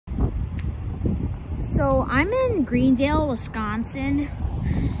So I'm in Greendale, Wisconsin,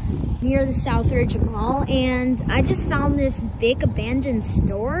 near the Southridge Mall, and I just found this big abandoned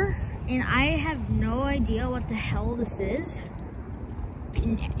store, and I have no idea what the hell this is.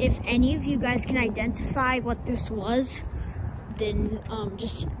 And if any of you guys can identify what this was, then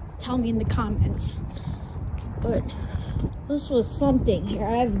just tell me in the comments. But this was something here.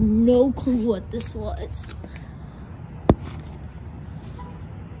 I have no clue what this was.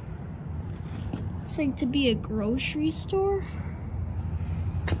 It's like to be a grocery store.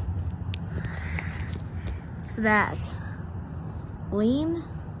 It's that. Lean.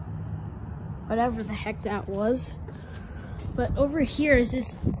 Whatever the heck that was. But over here is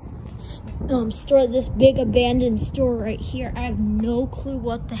this store, this big abandoned store right here. I have no clue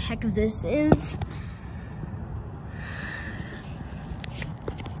what the heck this is.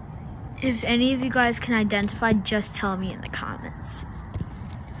 If any of you guys can identify, just tell me in the comments.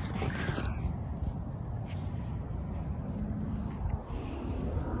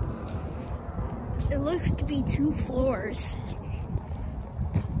 It looks to be 2 floors.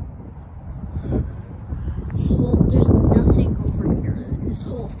 There's nothing over here in this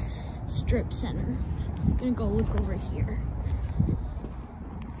whole strip center. I'm gonna go look over here.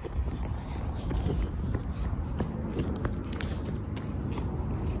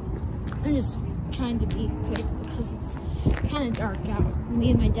 I'm just trying to be quick because it's kind of dark out.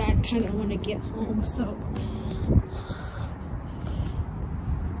 Me and my dad kind of want to get home, so.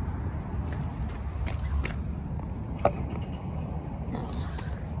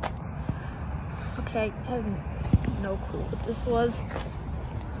 Okay, I have no clue what this was.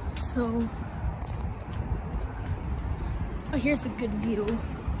 So, oh, here's a good view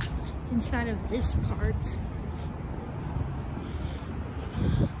inside of this part.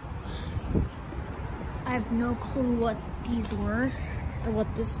 I have no clue what these were or what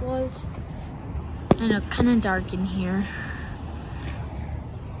this was. I know it's kind of dark in here.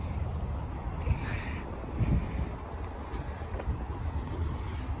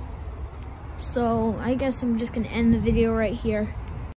 So I guess I'm just gonna end the video right here.